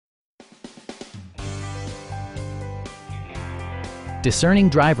discerning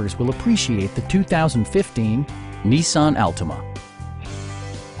drivers will appreciate the 2015 Nissan Altima.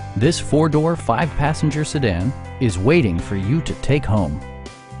 This four-door, five-passenger sedan is waiting for you to take home.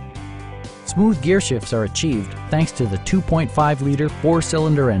 Smooth gear shifts are achieved thanks to the 2.5-liter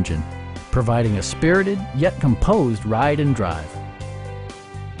four-cylinder engine, providing a spirited yet composed ride and drive.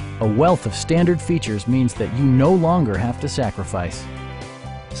 A wealth of standard features means that you no longer have to sacrifice,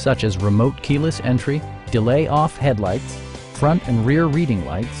 such as remote keyless entry, delay-off headlights, front and rear reading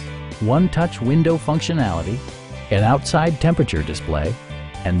lights, one-touch window functionality, an outside temperature display,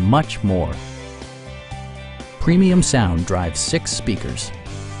 and much more. Premium sound drives 6 speakers,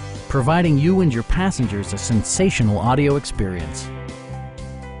 providing you and your passengers a sensational audio experience.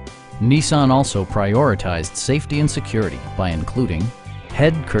 Nissan also prioritized safety and security by including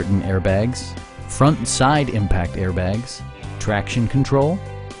head curtain airbags, front and side impact airbags, traction control,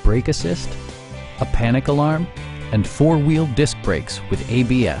 brake assist, a panic alarm, and 4-wheel disc brakes with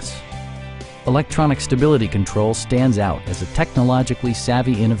ABS. Electronic stability control stands out as a technologically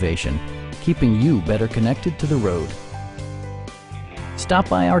savvy innovation, keeping you better connected to the road. Stop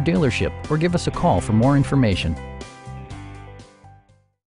by our dealership or give us a call for more information.